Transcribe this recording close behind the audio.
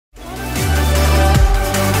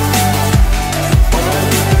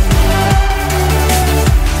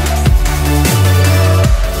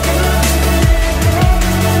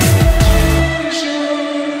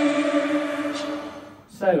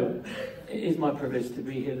my privilege to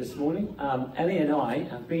be here this morning. Ellie and I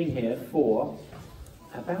have been here for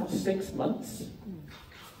about 6 months,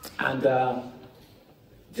 and I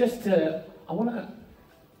want to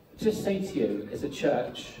just say to you, as a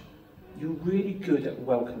church, you're really good at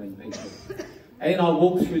welcoming people. Ellie and I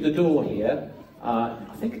walked through the door here, I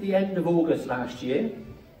think at the end of August last year,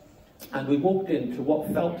 and we walked into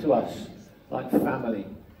what felt to us like family.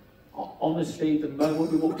 Honestly, the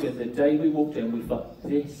moment we walked in, the day we walked in, we thought,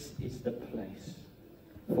 this is the place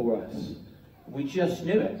for us. We just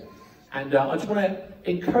knew it. And I just want to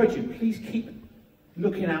encourage you, please keep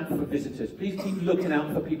looking out for visitors. Please keep looking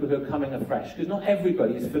out for people who are coming afresh, because not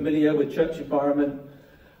everybody is familiar with church environment.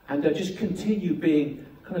 And just continue being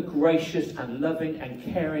kind of gracious and loving and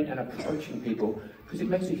caring and approaching people, because it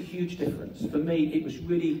makes a huge difference. For me, it was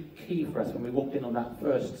really key for us when we walked in on that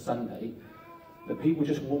first Sunday, that people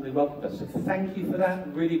just warmly welcomed us. So thank you for that,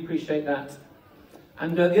 really appreciate that.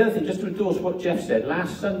 And the other thing, just to endorse what Jeff said,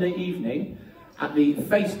 last Sunday evening at the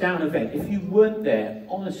Face Down event, if you weren't there,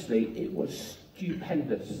 honestly, it was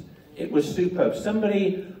stupendous. It was superb.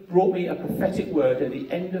 Somebody brought me a prophetic word at the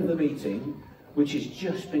end of the meeting, which has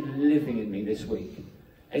just been living in me this week.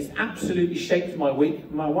 It's absolutely shaped my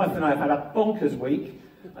week. My wife and I have had a bonkers week.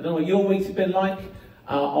 I don't know what your week's been like.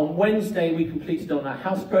 On Wednesday, we completed on our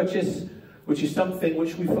house purchase, which is something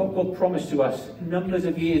which we felt God promised to us numbers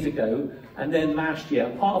of years ago, and then last year.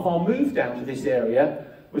 Part of our move down to this area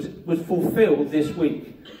was fulfilled this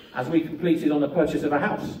week as we completed on the purchase of a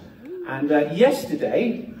house. And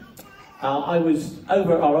yesterday, I was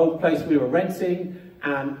over at our old place we were renting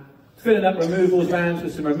and filling up removals vans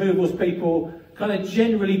with some removals people, kind of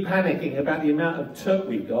generally panicking about the amount of turf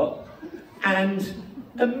we got. And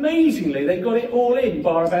amazingly, they got it all in,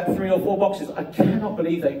 bar about 3 or 4 boxes. I cannot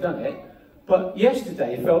believe they've done it. But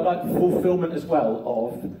yesterday felt like fulfillment as well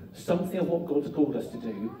of something of what God's called us to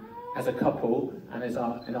do as a couple and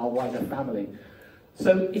in our wider family.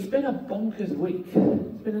 So it's been a bonkers week.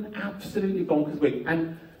 It's been an absolutely bonkers week.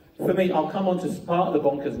 And for me, I'll come on to part of the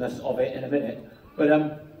bonkersness of it in a minute. But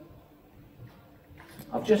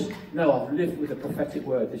I've lived with a prophetic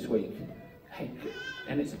word this week. Hey,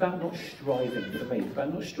 and it's about not striving for me. It's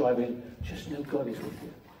about not striving, just know God is with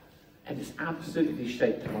you. And it's absolutely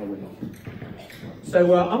shaped my week.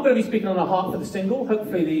 So I'm going to be speaking on a heart for the single.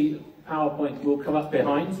 Hopefully the PowerPoint will come up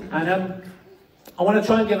behind. And I want to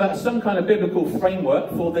try and give out some kind of biblical framework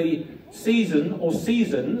for the season or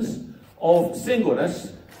seasons of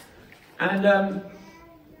singleness. And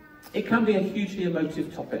it can be a hugely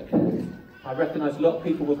emotive topic. I recognise a lot of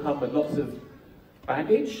people will come with lots of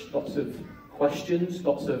baggage, lots of questions,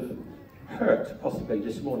 lots of hurt possibly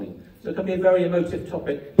this morning. So it can be a very emotive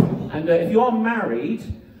topic. And if you are married,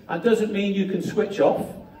 that doesn't mean you can switch off.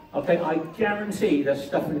 Okay, I guarantee there's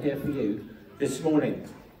stuff in here for you this morning.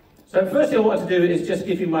 So first thing I want to do is just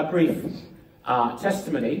give you my brief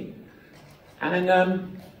testimony. And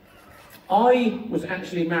I was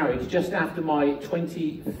actually married just after my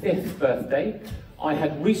 25th birthday. I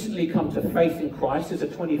had recently come to faith in Christ as a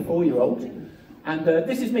 24-year-old. And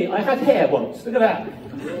this is me. I had hair once. Look at that.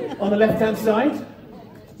 On the left-hand side.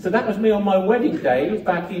 So that was me on my wedding day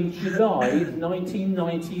back in July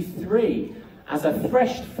 1993 as a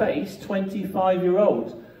fresh-faced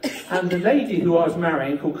 25-year-old. And the lady who I was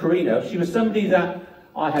marrying, called Karina, she was somebody that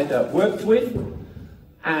I had worked with,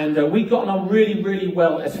 and we got on really, really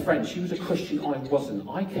well as friends. She was a Christian, I wasn't.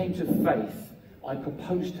 I came to faith, I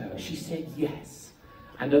proposed to her, she said yes.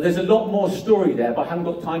 And there's a lot more story there, but I haven't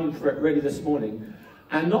got time for it really this morning.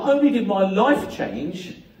 And not only did my life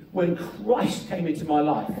change when Christ came into my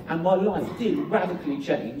life, and my life did radically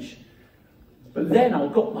change, but then I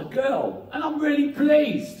got my girl, and I'm really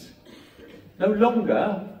pleased. No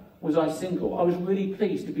longer was I single. I was really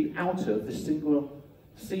pleased to be out of the single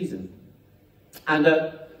season. And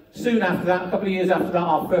soon after that, a couple of years after that,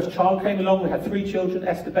 our first child came along. We had 3 children,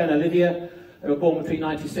 Esther, Ben, and Olivia. They were born between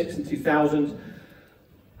 96 and 2000.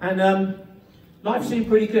 And life seemed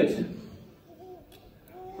pretty good.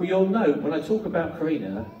 But you'll note, when I talk about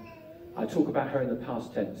Karina, I talk about her in the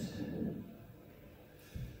past tense.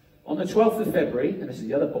 On the 12th of February, and this is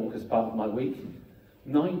the other bonkers part of my week,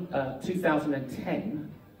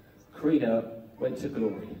 2010, Karina went to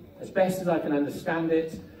glory. As best as I can understand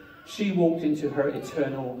it, she walked into her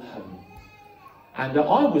eternal home. And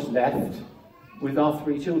I was left with our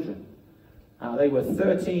 3 children. They were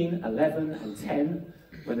 13, 11 and 10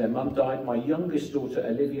 when their mum died. My youngest daughter,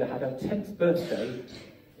 Olivia, had her 10th birthday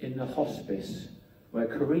in the hospice where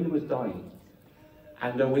Karina was dying.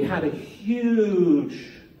 And we had a huge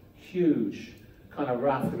kind of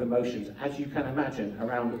raft of emotions, as you can imagine,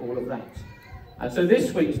 around all of that. And so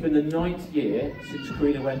this week has been the 9th year since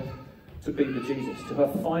Karina went to be with Jesus, to her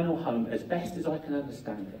final home as best as I can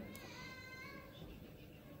understand it.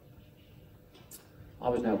 I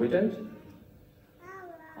was now widowed.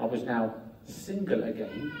 I was now single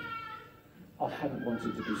again. I hadn't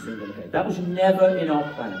wanted to be single again. That was never in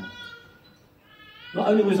our plan. Not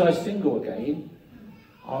only was I single again,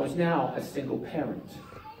 I was now a single parent.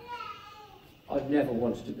 I never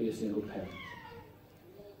wanted to be a single parent,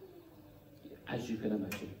 as you can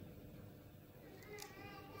imagine.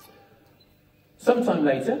 Sometime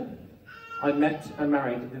later, I met and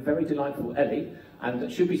married the very delightful Ellie,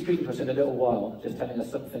 and she'll be speaking to us in a little while, just telling us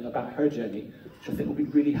something about her journey, which I think will be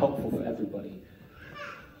really helpful for everybody.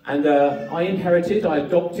 And I inherited, I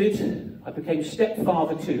adopted, I became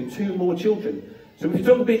stepfather to 2 more children. So if you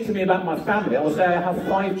talk a bit to me about my family, I'll say I have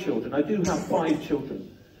 5 children. I do have 5 children.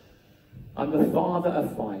 I'm the father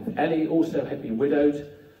of 5. Ellie also had been widowed,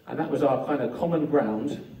 and that was our kind of common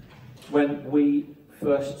ground when we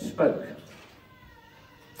first spoke.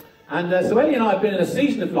 And so Ellie and I have been in a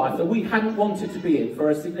season of life that we hadn't wanted to be in for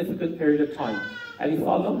a significant period of time. Ellie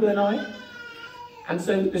far longer than I. And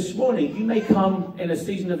so this morning, you may come in a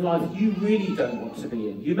season of life you really don't want to be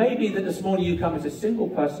in. You may be that this morning you come as a single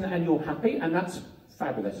person and you're happy, and that's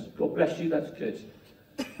fabulous. God bless you, that's good.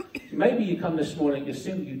 Maybe you come this morning, you're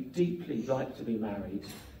single, you deeply like to be married.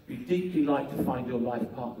 You deeply like to find your life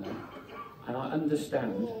partner. And I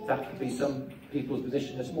understand that could be some people's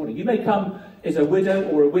position this morning. You may come as a widow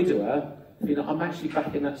or a widower, you know, I'm actually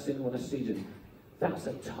back in that singleness season. That's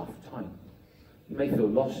a tough time. You may feel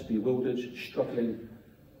lost, bewildered, struggling.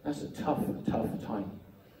 That's a tough, tough time.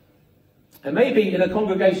 And maybe in a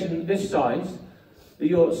congregation this size, that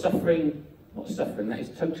you're suffering, not suffering, that is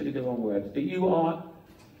totally the wrong word, that you are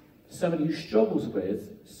somebody who struggles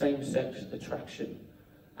with same-sex attraction.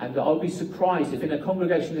 And I'll be surprised if in a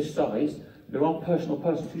congregation this size, there aren't personal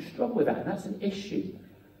persons who struggle with that, and that's an issue.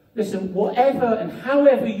 Listen, whatever and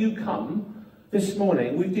however you come this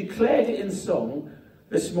morning, we've declared it in song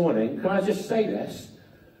this morning. Can I just say this?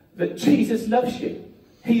 That Jesus loves you.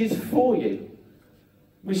 He is for you.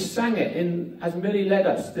 We sang it in, as Millie led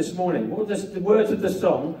us this morning. What was the words of the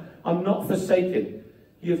song? I'm not forsaken.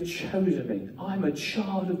 You've chosen me. I'm a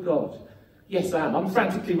child of God. Yes, I am. I'm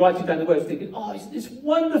frantically writing down the words thinking, oh, isn't this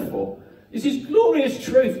wonderful? This is glorious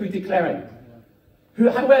truth we're declaring.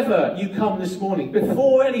 However you come this morning,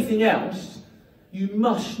 before anything else, you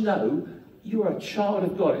must know you're a child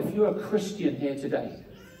of God. If you're a Christian here today,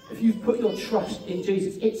 if you've put your trust in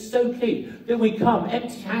Jesus, it's so key that we come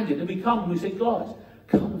empty-handed and we come and we say, God,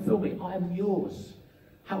 come and fill me. I am yours.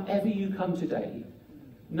 However you come today,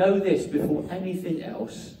 know this before anything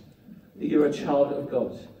else, that you're a child of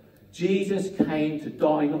God. Jesus came to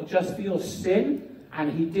die not just for your sin,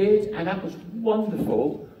 and he did, and that was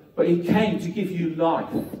wonderful, but he came to give you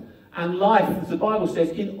life. And life, as the Bible says,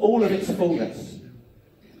 in all of its fullness.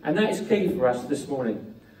 And that is key for us this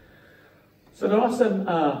morning. So there are some,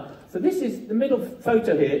 so this is, the middle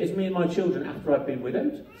photo here is me and my children after I've been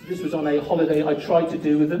widowed. So this was on a holiday I tried to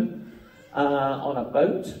do with them on a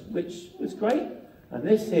boat, which was great. And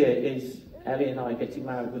this here is Ellie and I getting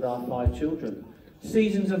married with our 5 children.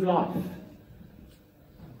 Seasons of life.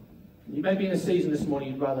 You may be in a season this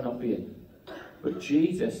morning you'd rather not be in. But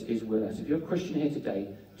Jesus is with us. If you're a Christian here today,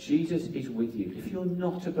 Jesus is with you. If you're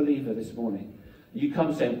not a believer this morning, you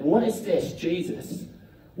come saying, what is this, Jesus?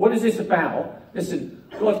 What is this about? Listen,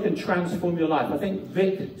 God can transform your life. I think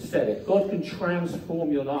Vic said it. God can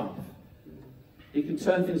transform your life. He can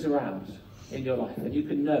turn things around in your life. And you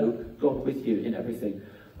can know God with you in everything.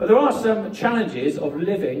 But there are some challenges of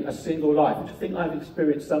living a single life. I think I've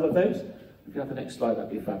experienced some of those. We can have the next slide, that'd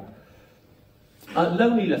be fab.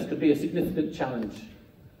 Loneliness can be a significant challenge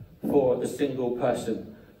for the single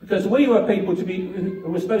person. Because we were people who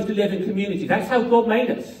were supposed to live in community. That's how God made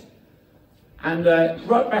us. And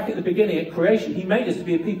right back at the beginning, at creation, he made us to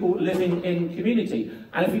be a people living in community.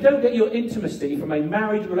 And if you don't get your intimacy from a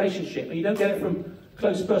married relationship, and you don't get it from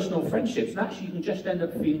close personal friendships, then actually you can just end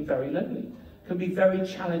up feeling very lonely. It can be very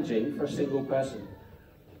challenging for a single person.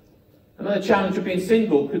 Another challenge of being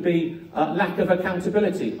single could be lack of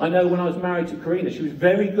accountability. I know when I was married to Karina, she was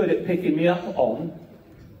very good at picking me up on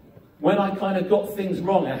when I kind of got things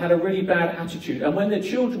wrong and had a really bad attitude. And when the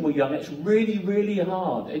children were young, it's really, really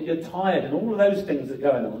hard. And you're tired and all of those things that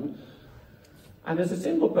are going on. And as a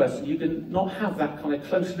single person, you can not have that kind of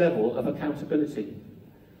close level of accountability.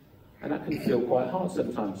 And that can feel quite hard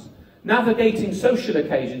sometimes. Navigating social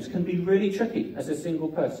occasions can be really tricky as a single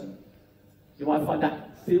person. You might find that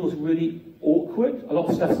feels really awkward. A lot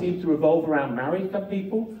of stuff seems to revolve around married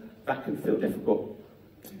people. That can feel difficult.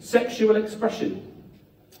 Sexual expression.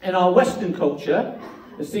 In our Western culture,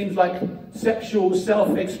 It seems like sexual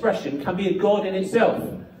self-expression can be a god in itself.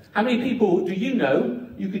 How many people do you know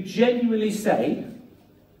you could genuinely say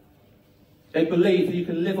they believe that you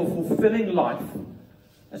can live a fulfilling life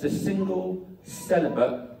as a single,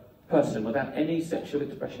 celibate person without any sexual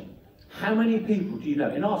expression? How many people do you know?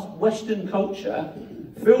 In our Western culture,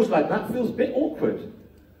 feels like that feels a bit awkward.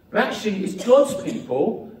 But actually, it's God's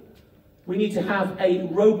people. We need to have a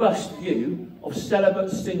robust view of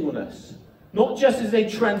celibate singleness. Not just as a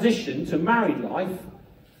transition to married life,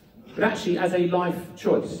 but actually as a life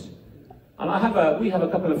choice. And we have a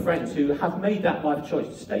couple of friends who have made that life choice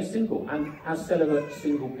to stay single and as celibate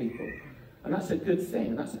single people. And that's a good thing,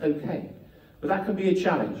 and that's okay. But that can be a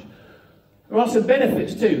challenge. There are some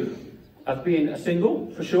benefits too of being a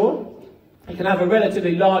single, for sure. You can have a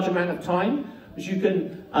relatively large amount of time, which you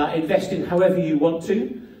can invest in however you want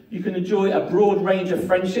to. You can enjoy a broad range of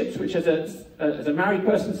friendships, which as a married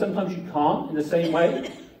person, sometimes you can't in the same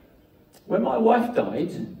way. When my wife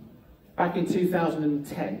died, back in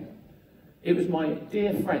 2010, it was my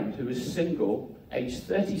dear friend who was single, aged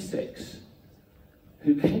 36,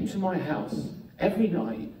 who came to my house every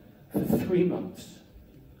night for 3 months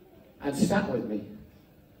and sat with me.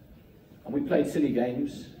 And we played silly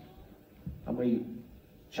games, and we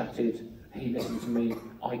chatted. He listened to me.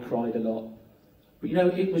 I cried a lot. But you know,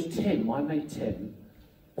 it was Tim, my mate Tim,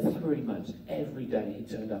 3 months, every day he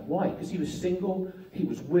turned up. Why? Because he was single, he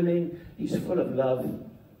was willing, he's full of love,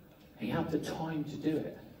 he had the time to do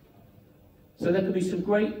it. So there could be some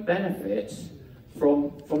great benefits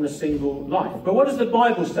from the single life. But what does the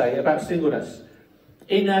Bible say about singleness?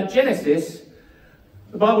 In Genesis,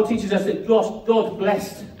 the Bible teaches us that God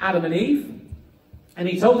blessed Adam and Eve, and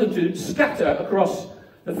he told them to scatter across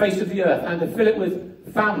the face of the earth and to fill it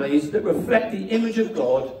with families that reflect the image of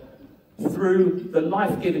God through the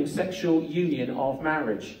life-giving sexual union of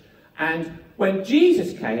marriage. And when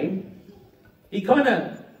Jesus came, he kind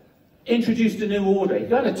of introduced a new order. He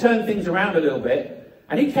kind of turned things around a little bit,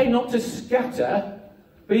 and he came not to scatter,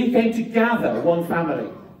 but he came to gather one family.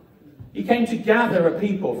 He came to gather a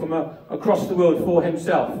people from across the world for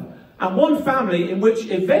himself, and one family in which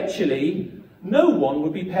eventually no one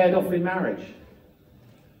would be paired off in marriage,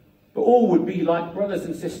 but all would be like brothers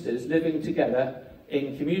and sisters living together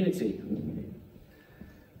in community.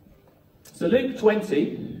 So Luke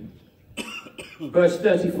 20, verse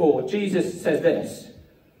 34, Jesus says this: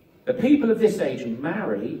 "The people of this age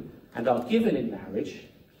marry and are given in marriage,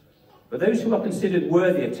 but those who are considered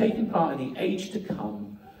worthy of taking part in the age to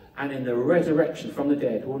come and in the resurrection from the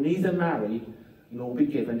dead will neither marry nor be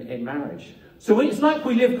given in marriage." So it's like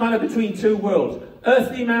we live kind of between two worlds.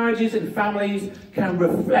 Earthly marriages and families can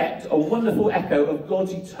reflect a wonderful echo of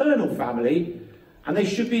God's eternal family, and they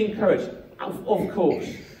should be encouraged, of course,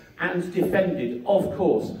 and defended, of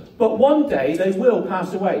course. But one day they will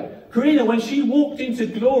pass away. Karina, when she walked into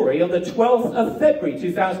glory on the 12th of February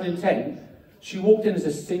 2010, she walked in as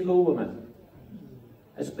a single woman,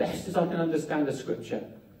 as best as I can understand the scripture.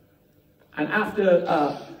 And after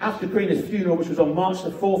Karina's funeral, which was on March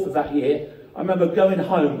the 4th of that year, I remember going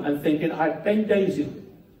home and thinking, I had Ben Davies'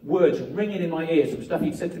 words ringing in my ears, some stuff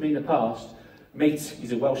he'd said to me in the past. Mate,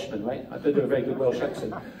 he's a Welshman, right? I don't do a very good Welsh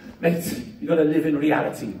accent. Mate, you've got to live in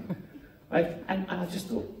reality. Right? And I just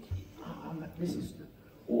thought, this is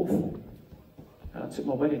awful. And I took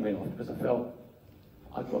my wedding ring off because I felt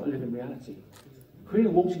I've got to live in reality. Karina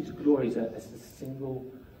walked into glory as a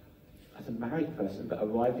married person, but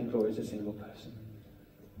arrived in glory as a single person.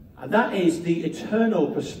 And that is the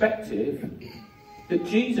eternal perspective that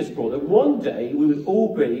Jesus brought, that one day we would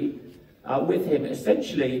all be with him,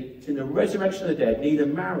 essentially in the resurrection of the dead, neither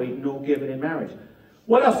married nor given in marriage.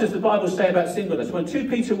 What else does the Bible say about singleness? When 2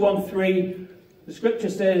 Peter 1:3, the scripture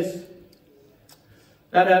says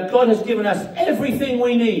that God has given us everything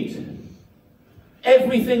we need.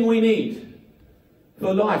 Everything we need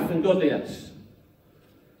for life and godliness,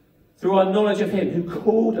 through our knowledge of him who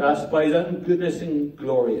called us by his own goodness and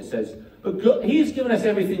glory, it says. But God, he has given us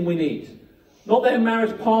everything we need. Not that a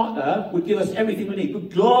marriage partner would give us everything we need, but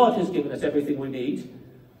God has given us everything we need.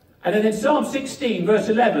 And then in Psalm 16, verse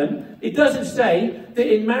 11, it doesn't say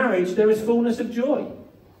that in marriage there is fullness of joy.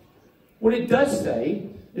 What it does say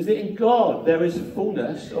is that in God there is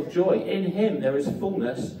fullness of joy. In him there is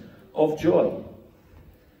fullness of joy.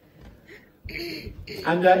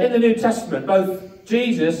 And in the New Testament, both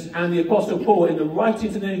Jesus and the Apostle Paul in the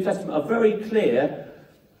writings of the New Testament are very clear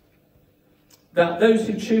that those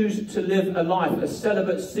who choose to live a life of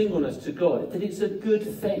celibate singleness to God, that it's a good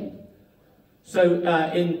thing. So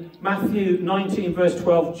in Matthew 19 verse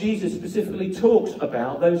 12, Jesus specifically talks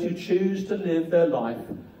about those who choose to live their life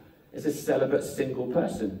as a celibate single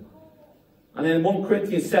person. And then in 1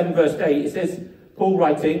 Corinthians 7 verse 8, it says, Paul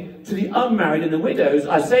writing, to the unmarried and the widows,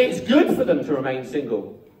 I say it's good for them to remain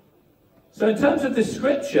single. So in terms of the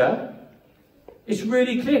scripture, it's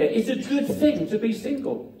really clear. It's a good thing to be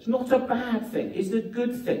single. It's not a bad thing. It's a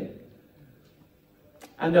good thing.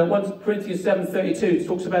 And 1 Corinthians 7:32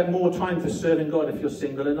 talks about more time for serving God if you're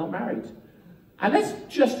single and not married. And let's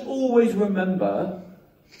just always remember,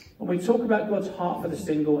 when we talk about God's heart for the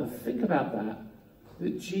single, and think about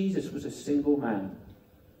that Jesus was a single man.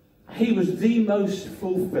 He was the most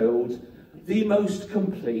fulfilled, the most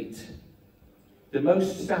complete, the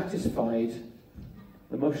most satisfied,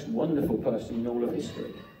 the most wonderful person in all of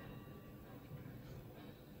history.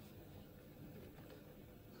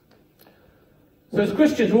 So as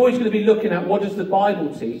Christians, we're always going to be looking at what does the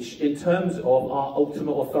Bible teach in terms of our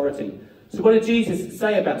ultimate authority. So what did Jesus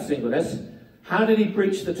say about singleness? How did he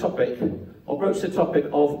broach the topic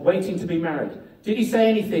of waiting to be married? Did he say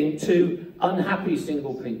anything to unhappy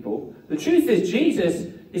single people? The truth is, Jesus,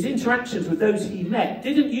 his interactions with those he met,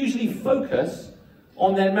 didn't usually focus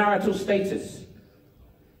on their marital status.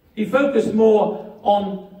 He focused more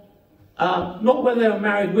on not whether they were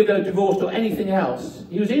married, widowed, divorced, or anything else.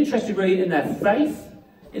 He was interested really in their faith,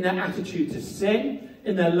 in their attitude to sin,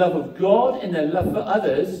 in their love of God, in their love for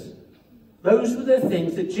others. Those were the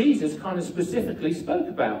things that Jesus kind of specifically spoke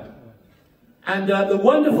about. And the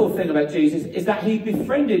wonderful thing about Jesus is that he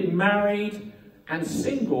befriended married and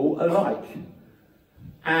single alike,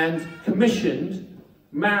 and commissioned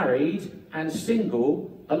married and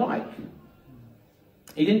single alike.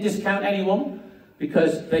 He didn't discount anyone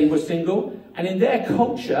because they were single, and in their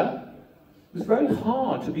culture, it was very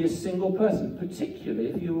hard to be a single person, particularly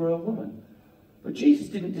if you were a woman. But Jesus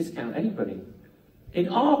didn't discount anybody. In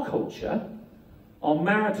our culture, our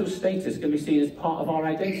marital status can be seen as part of our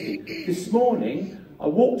identity. This morning, I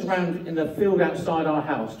walked around in the field outside our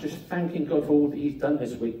house, just thanking God for all that he's done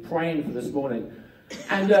this week, praying for this morning.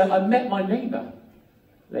 And I met my neighbour,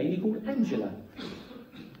 a lady called Angela.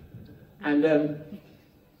 And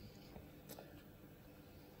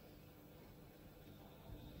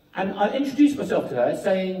I introduced myself to her,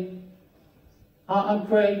 saying, I'm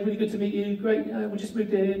Craig, really good to meet you, great, we just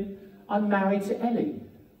moved in. I'm married to Ellie.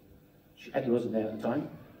 Ellie wasn't there at the time.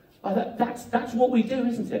 I thought, that's what we do,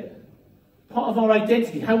 isn't it? Part of our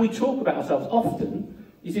identity, how we talk about ourselves often,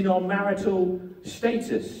 is in our marital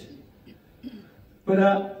status. But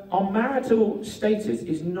our marital status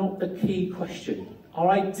is not the key question. Our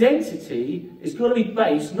identity is going to be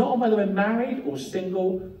based not on whether we're married or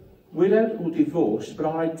single, widowed or divorced, but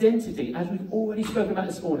our identity, as we've already spoken about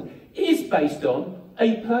this morning, is based on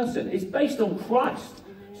a person. It's based on Christ.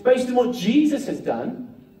 It's based on what Jesus has done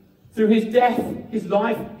through his death, his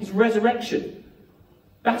life, his resurrection.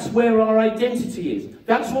 That's where our identity is.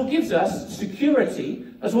 That's what gives us security.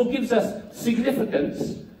 That's what gives us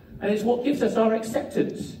significance. And it's what gives us our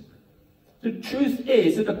acceptance. The truth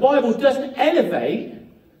is that the Bible doesn't elevate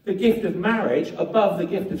the gift of marriage above the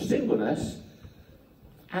gift of singleness.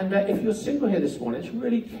 And if you're single here this morning, it's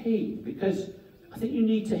really key, because I think you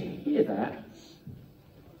need to hear that,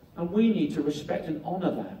 and we need to respect and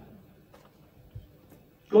honour that.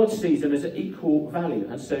 God sees them as an equal value,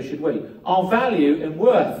 and so should we. Our value and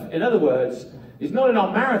worth, in other words, is not in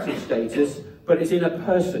our marital status, but it's in a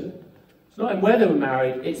person. It's not in whether we're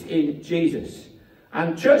married, it's in Jesus.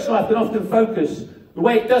 And church life can often focus, the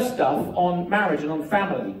way it does stuff, on marriage and on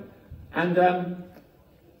family. And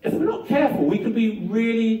if we're not careful, we could be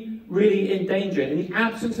really, really in danger in the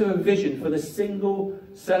absence of a vision for the single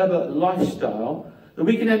celibate lifestyle, that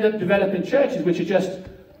we can end up developing churches which are just,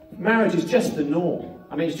 marriage is just the norm.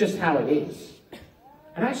 I mean, it's just how it is.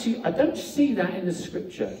 And actually, I don't see that in the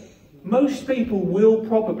scripture. Most people will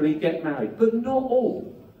probably get married, but not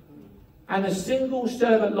all. And the single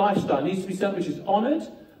celibate lifestyle needs to be something which is honoured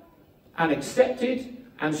and accepted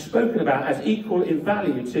and spoken about as equal in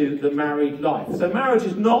value to the married life. So marriage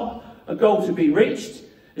is not a goal to be reached,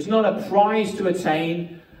 it's not a prize to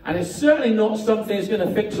attain, and it's certainly not something that's going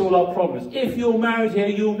to fix all our problems. If you're married here,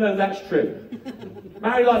 you'll know that's true.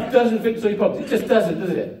 Married life doesn't fix all your problems. It just doesn't, does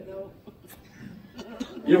it?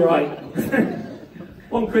 You're right.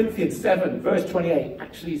 1 Corinthians 7, verse 28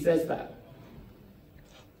 actually says that.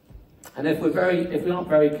 And if we're not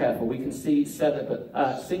very careful, we can see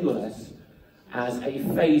singleness as a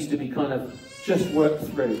phase to be kind of just worked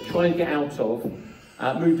through, try and get out of,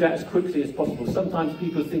 moved out as quickly as possible. Sometimes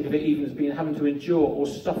people think of it even as being having to endure or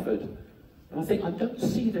suffered. And I think, I don't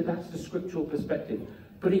see that that's the scriptural perspective.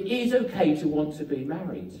 But it is okay to want to be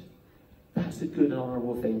married. That's a good and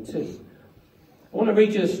honourable thing too. I want to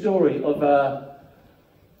read you a story of a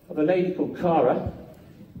lady called Cara.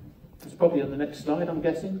 It's probably on the next slide, I'm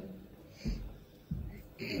guessing.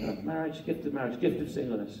 Marriage, gift of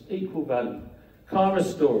singleness, equal value. Kara's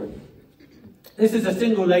story. This is a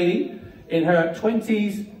single lady in her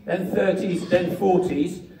 20s, then 30s, then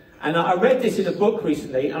 40s. And I read this in a book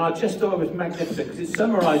recently, and I just thought it was magnificent because it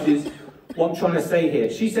summarises what I'm trying to say here.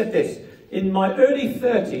 She said this: in my early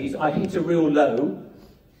 30s, I hit a real low.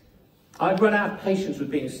 I'd run out of patience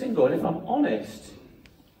with being single, and if I'm honest,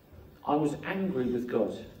 I was angry with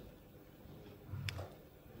God.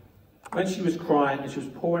 When she was crying and she was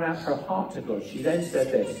pouring out her heart to God, she then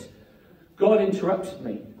said this: God interrupted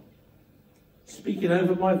me, speaking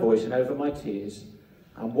over my voice and over my tears,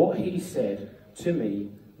 and what he said to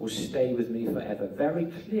me will stay with me forever. Very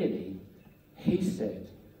clearly, he said,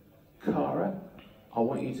 Cara, I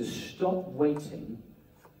want you to stop waiting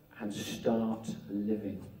and start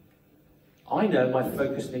living. I know my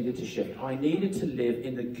focus needed to shift. I needed to live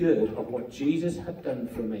in the good of what Jesus had done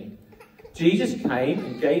for me. Jesus came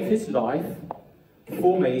and gave his life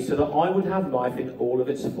for me so that I would have life in all of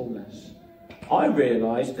its fullness. I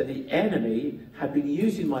realised that the enemy had been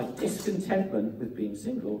using my discontentment with being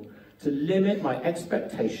single to limit my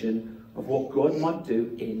expectation of what God might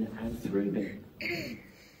do in and through me.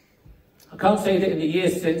 I can't say that in the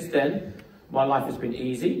years since then, my life has been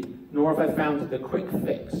easy, nor have I found the quick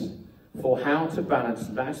fix for how to balance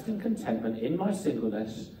lasting contentment in my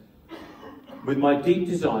singleness with my deep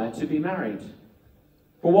desire to be married.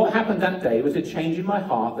 But what happened that day was a change in my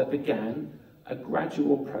heart that began a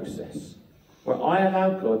gradual process where I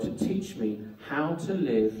allowed God to teach me how to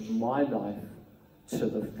live my life to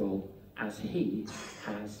the full as he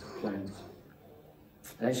has planned.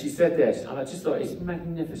 And she said this, and I just thought, it's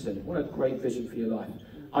magnificent. What a great vision for your life.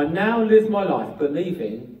 I now live my life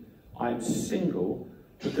believing I'm single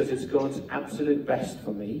because it's God's absolute best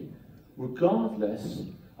for me, regardless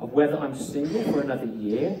of whether I'm single for another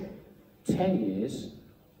year, 10 years,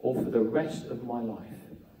 or for the rest of my life.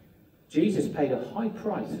 Jesus paid a high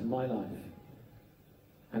price in my life,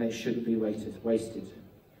 and it shouldn't be wasted.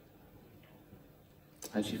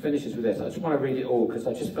 And she finishes with this. I just want to read it all because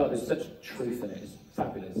I just felt there's such truth in it. It's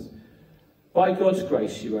fabulous. By God's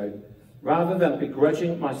grace, she wrote, rather than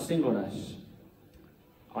begrudging my singleness,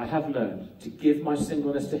 I have learned to give my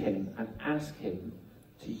singleness to him and ask him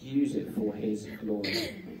to use it for his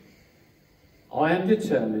glory. I am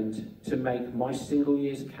determined to make my single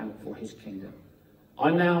years count for his kingdom.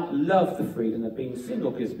 I now love the freedom that being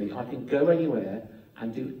single gives me. I can go anywhere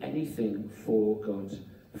and do anything for God,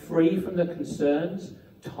 free from the concerns,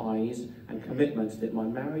 ties, and commitments that my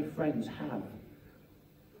married friends have.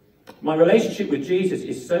 My relationship with Jesus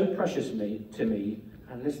is so precious to me,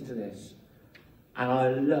 and listen to this, and I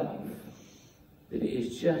love that it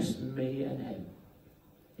is just me and him.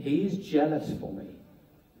 He is jealous for me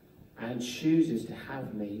and chooses to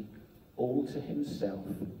have me all to himself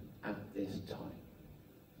at this time.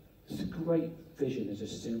 It's a great vision as a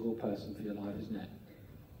single person for your life, isn't it?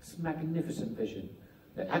 It's a magnificent vision.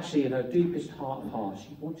 That actually in her deepest heart of hearts,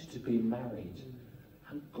 she wanted to be married.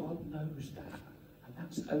 And God knows that. And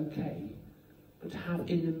that's okay. But to have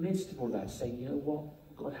in the midst of all that, saying, you know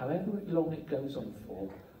what, God, however long it goes on for,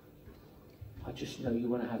 I just know you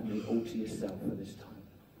want to have me all to yourself for this time.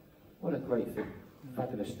 What a great thing.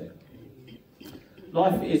 Fabulous thing.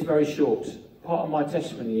 Life is very short. Part of my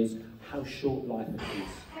testimony is how short life is.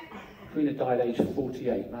 Karina died at age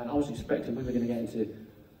 48. Man, I was expecting we were going to get into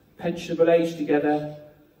pensionable age together.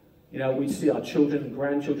 You know, we'd see our children and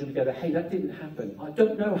grandchildren together. Hey, that didn't happen. I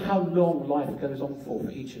don't know how long life goes on for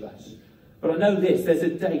each of us. But I know this, there's a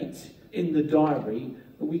date in the diary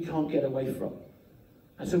that we can't get away from.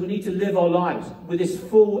 And so we need to live our lives with this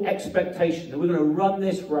full expectation that we're going to run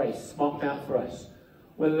this race marked out for us.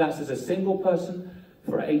 Whether that's as a single person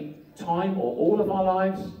for a time or all of our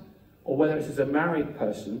lives, or whether it's as a married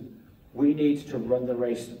person, we need to run the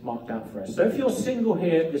race marked out for us. So if you're single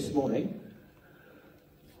here this morning,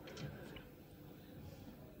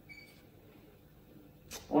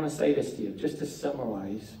 I want to say this to you, just to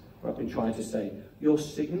summarise what I've been trying to say. Your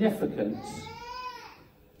significance,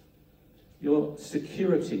 your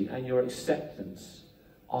security and your acceptance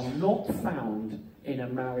are not found in a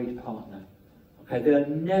married partner. Okay, they're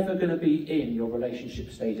never going to be in your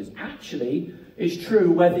relationship status. Actually, it's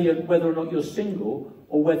true whether or not you're single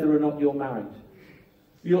or whether or not you're married.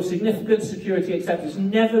 Your significance, security, acceptance is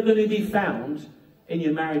never going to be found in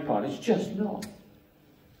your married partner. It's just not.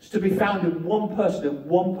 It's to be found in one person and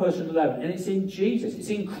one person alone. And it's in Jesus. It's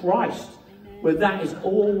in Christ where that is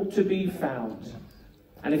all to be found.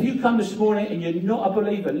 And if you come this morning and you're not a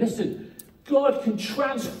believer, listen, God can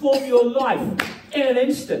transform your life in an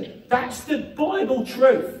instant. That's the Bible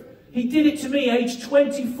truth. He did it to me, age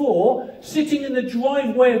 24, sitting in the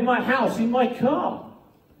driveway of my house in my car.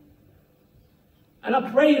 And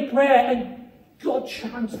I prayed a prayer and God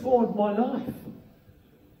transformed my life.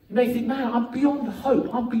 You may think, man, I'm beyond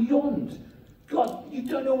hope. I'm beyond. God, you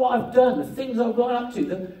don't know what I've done, the things I've gone up to,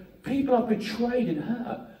 the people I've betrayed and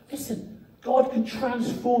hurt. Listen, God can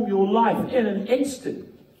transform your life in an instant.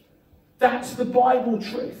 That's the Bible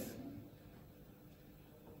truth.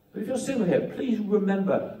 But if you're single here, please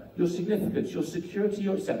remember your significance, your security,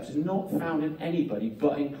 your acceptance is not found in anybody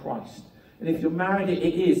but in Christ. And if you're married, it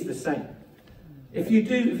is the same. If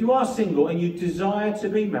you are single and you desire to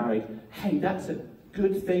be married, hey, that's a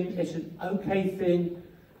good thing. It's an okay thing.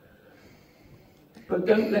 But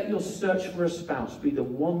don't let your search for a spouse be the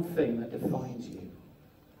one thing that defines you.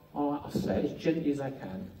 I'll say it as gently as I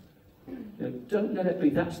can. You know, don't let it be.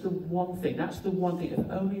 That's the one thing. That's the one thing.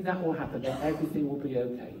 If only that will happen, then everything will be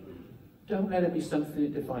okay. Don't let it be something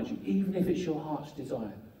that defines you, even if it's your heart's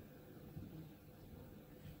desire.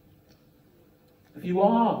 If you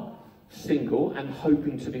are single and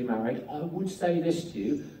hoping to be married, I would say this to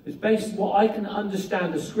you. It's based on what I can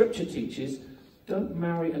understand the scripture teaches. Don't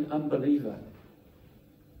marry an unbeliever.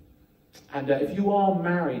 And if you are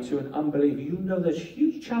married to an unbeliever, you know there's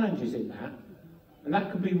huge challenges in that. And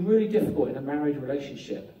that can be really difficult in a married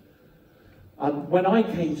relationship. When I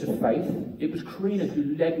came to faith, it was Karina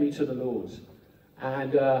who led me to the Lord.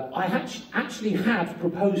 And I actually had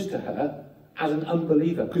proposed to her as an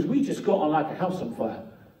unbeliever, because we just got on like a house on fire.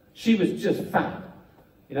 She was just fab.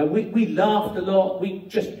 You know, we laughed a lot. We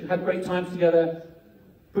just had great times together.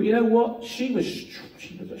 But you know what? She was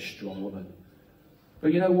a strong woman.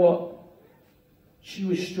 But you know what? She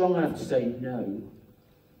was strong enough to say, no,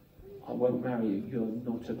 I won't marry you. You're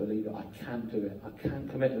not a believer. I can't do it. I can't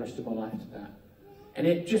commit the rest of my life to that. And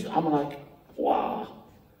I'm like, wow,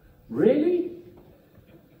 really?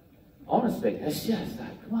 Honestly, it's just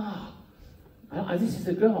like, wow. This is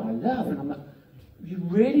the girl I love. And I'm like, you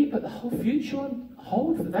really put the whole future on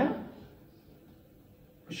hold for that?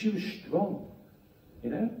 But she was strong,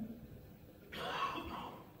 you know?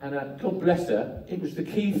 And God bless her, it was the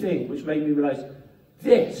key thing which made me realise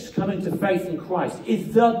this, coming to faith in Christ,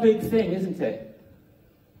 is the big thing, isn't it?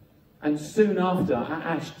 And soon after, I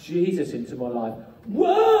asked Jesus into my life.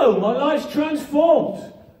 Whoa, my life's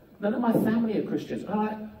transformed. None of my family are Christians. And I'm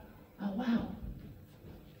like, oh wow.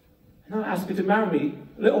 And I asked her to marry me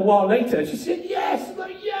a little while later. And she said, yes. I'm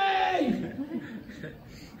like, yay.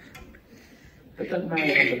 But don't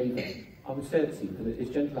marry an unbeliever. I would say that to you, because as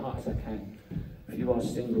gentle a heart as I can, if you are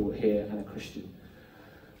single here and a Christian.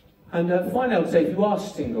 And finally, I would say, if you are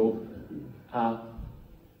single,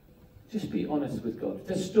 just be honest with God.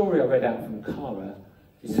 The story I read out from Cara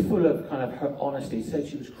is full of kind of her honesty. It said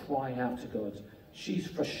she was crying out to God. She's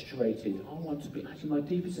frustrated. I want to be, actually my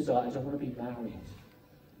deepest desire is I want to be married.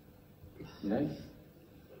 You know?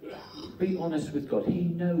 Be honest with God. He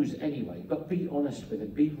knows anyway, but be honest with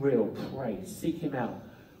him. Be real. Pray. Seek him out.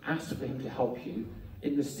 Ask for him to help you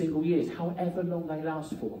in the single years, however long they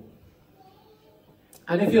last for.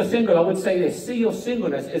 And if you're single, I would say this. See your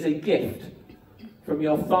singleness as a gift from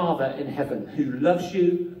your Father in heaven, who loves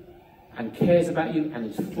you and cares about you and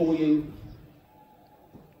is for you.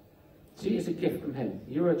 See it as a gift from him.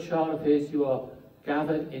 You're a child of his. You are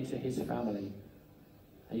gathered into his family.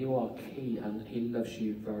 And you are key, and he loves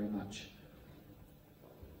you very much.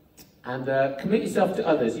 And commit yourself to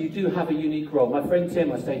others. You do have a unique role. My friend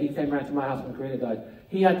Tim, I say, he came round to my house when Karina died.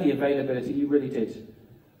 He had the availability. He really did.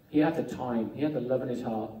 He had the time. He had the love in his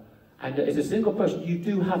heart. And as a single person, you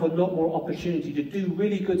do have a lot more opportunity to do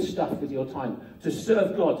really good stuff with your time. To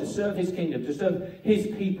serve God, to serve his kingdom, to serve his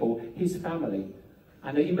people, his family.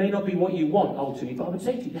 And it may not be what you want, ultimately, but I would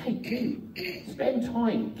say to you, hey, do. Spend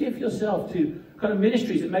time. Give yourself to kind of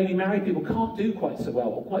ministries that maybe married people can't do quite so well,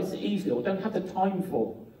 or quite so easily, or don't have the time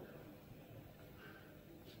for.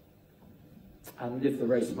 And live the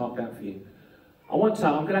race marked out for you. I'm going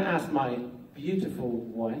to ask my beautiful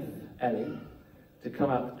wife, Ellie, to come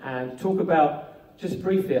up and talk about, just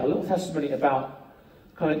briefly, a little testimony about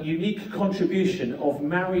kind of unique contribution of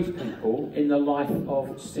married people in the life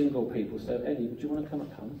of single people. So, Ellie, would you want to come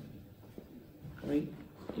up, hon? Come in?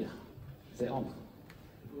 Yeah. Is it on?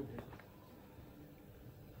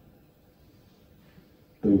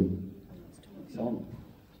 Boom. It's on.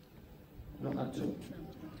 Not that tall.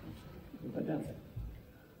 Put down.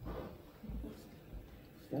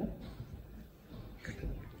 Yeah?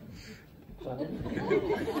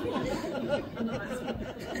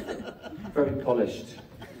 Very polished.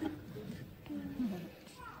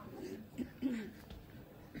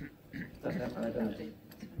 That's that right down.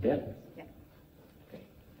 Yeah? Yeah. Okay.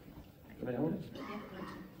 Can I hold it?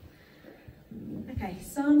 Okay,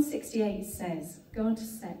 Psalm 68 says, God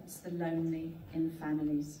accepts the lonely in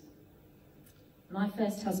families. My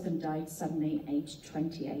first husband died suddenly, aged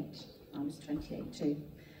 28. I was 28 too,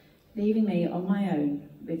 leaving me on my own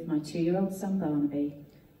with my 2-year-old son Barnaby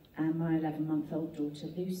and my 11-month-old daughter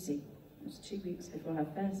Lucy. It was 2 weeks before her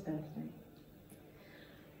first birthday.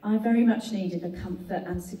 I very much needed the comfort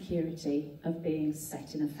and security of being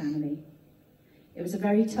set in a family. It was a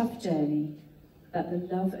very tough journey, but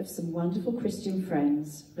the love of some wonderful Christian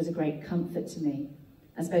friends was a great comfort to me,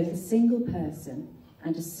 as both a single person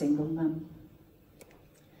and a single mum.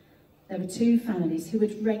 There were 2 families who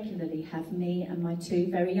would regularly have me and my 2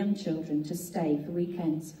 very young children to stay for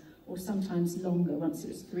weekends, or sometimes longer, once it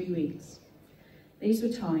was 3 weeks. These were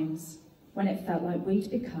times when it felt like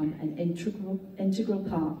we'd become an integral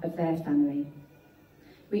part of their family.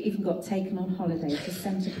 We even got taken on holiday to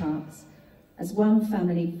Centre Parks, as one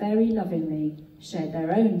family very lovingly shared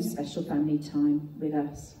their own special family time with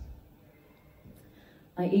us.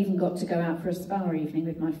 I even got to go out for a spa evening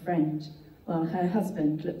with my friend, while her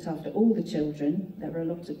husband looked after all the children, there were a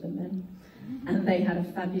lot of them then, and they had a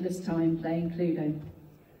fabulous time playing Cluedo.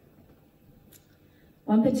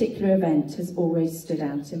 One particular event has always stood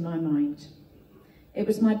out in my mind. It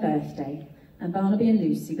was my birthday, and Barnaby and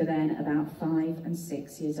Lucy were then about 5 and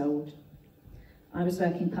 6 years old. I was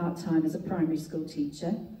working part-time as a primary school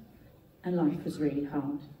teacher, and life was really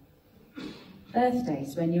hard.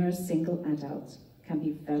 Birthdays, when you're a single adult, can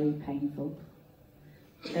be very painful.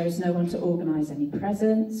 There is no one to organise any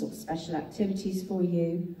presents or special activities for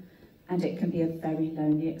you, and it can be a very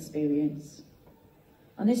lonely experience.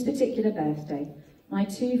 On this particular birthday, my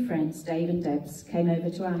 2 friends, Dave and Debs, came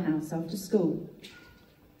over to our house after school.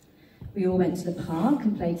 We all went to the park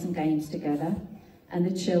and played some games together, and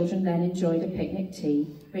the children then enjoyed a picnic tea,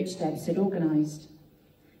 which Debs had organised.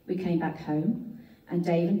 We came back home, and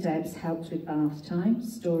Dave and Debs helped with bath time,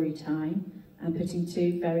 story time, and putting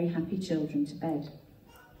 2 very happy children to bed.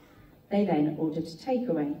 They then ordered a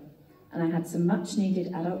takeaway, and I had some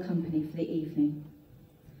much-needed adult company for the evening.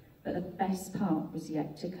 But the best part was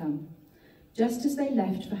yet to come. Just as they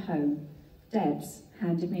left for home, Debs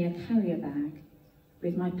handed me a carrier bag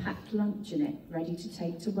with my packed lunch in it, ready to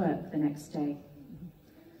take to work the next day.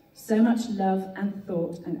 So much love and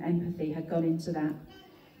thought and empathy had gone into that.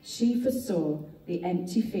 She foresaw the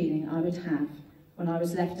empty feeling I would have when I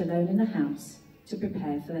was left alone in the house to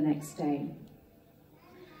prepare for the next day.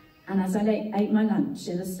 And as I ate my lunch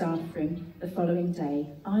in the staff room the following day,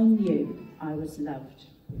 I knew I was loved.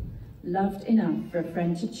 Loved enough for a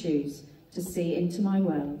friend to choose to see into my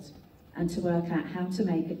world and to work out how to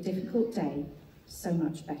make a difficult day so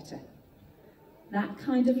much better. That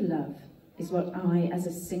kind of love is what I, as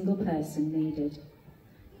a single person, needed.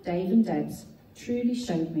 Dave and Debs truly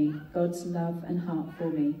showed me God's love and heart for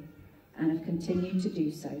me, and have continued to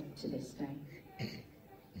do so to this day.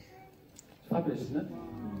 Fabulous, isn't it?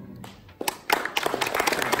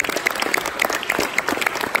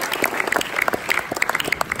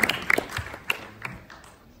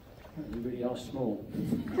 You really are small.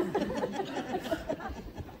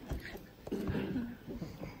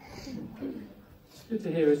 It's good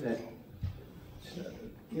to hear, isn't it?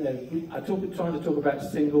 You know, I'm trying to talk about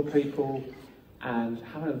single people and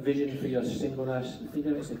having a vision for your singleness, and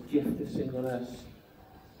thinking it's a gift of singleness.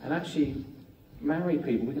 And actually, married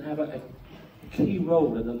people, we can have a key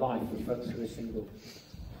role in the life of folks who are single.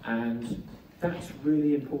 And that's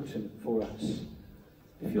really important for us.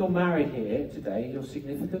 If you're married here today, your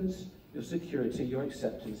significance, your security, your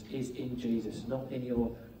acceptance is in Jesus, not in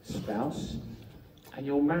your spouse. And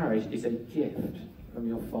your marriage is a gift from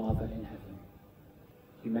your Father in heaven.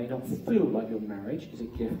 You may not feel like your marriage is a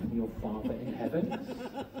gift from your Father in heaven.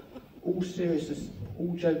 All seriousness,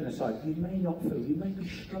 all joking aside, you may not feel, you may be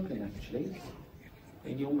struggling actually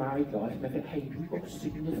in your married life. Maybe, hey, you've got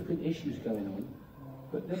significant issues going on.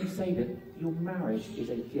 But let me say that your marriage is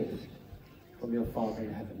a gift from your Father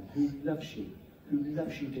in heaven, who loves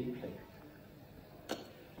you deeply.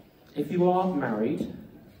 If you are married,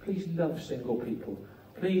 please love single people.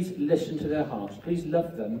 Please listen to their hearts. Please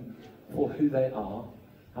love them for who they are.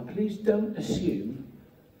 And please don't assume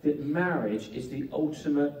that marriage is the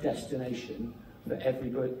ultimate destination for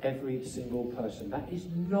every single person. That is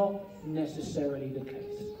not necessarily the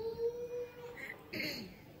case.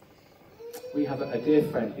 We have a dear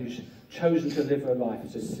friend who's chosen to live her life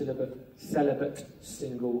as a celibate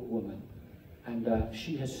single woman. And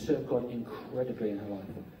she has served God incredibly in her life.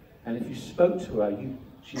 And if you spoke to her,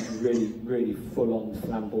 she's really, really full-on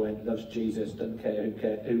flamboyant, loves Jesus, doesn't care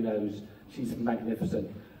who knows. She's magnificent.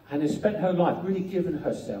 And has spent her life really giving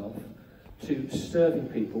herself to serving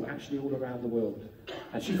people actually all around the world.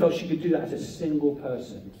 And she felt she could do that as a single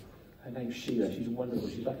person. Her name's Sheila. She's wonderful.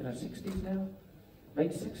 She's like in her 60s now?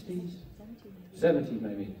 Late 60s? 70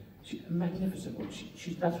 maybe. She's a magnificent woman.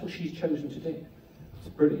 That's what she's chosen to do. It's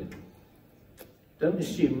brilliant. Don't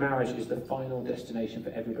assume marriage is the final destination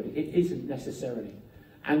for everybody. It isn't necessarily.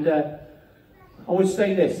 And I would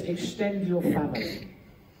say this, extend your family.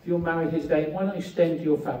 If you're married here today, why not extend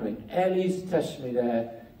your family? Ellie's testimony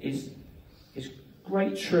there is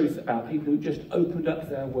great truth about people who just opened up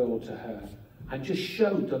their world to her and just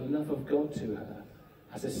showed the love of God to her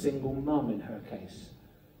as a single mum in her case.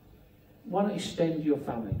 Why not extend your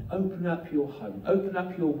family? Open up your home. Open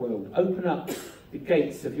up your world. Open up the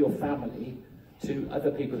gates of your family to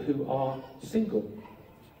other people who are single.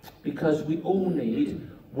 Because we all need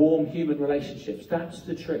warm human relationships. That's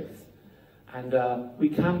the truth. And we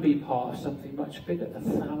can be part of something much bigger. The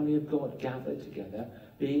family of God gathered together,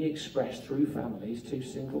 being expressed through families to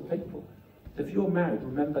single people. If you're married,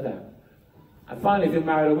 remember that. And finally, if you're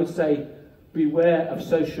married, I would say beware of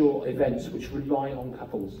social events which rely on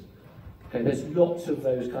couples. Okay, there's lots of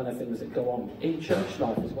those kind of things that go on in church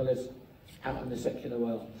life as well as out in the secular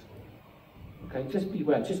world. Okay, just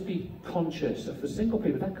beware, just be conscious of the single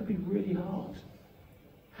people. That could be really hard.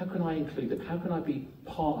 How can I include them? How can I be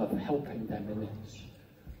part of helping them in this?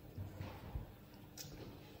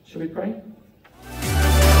 Shall we pray?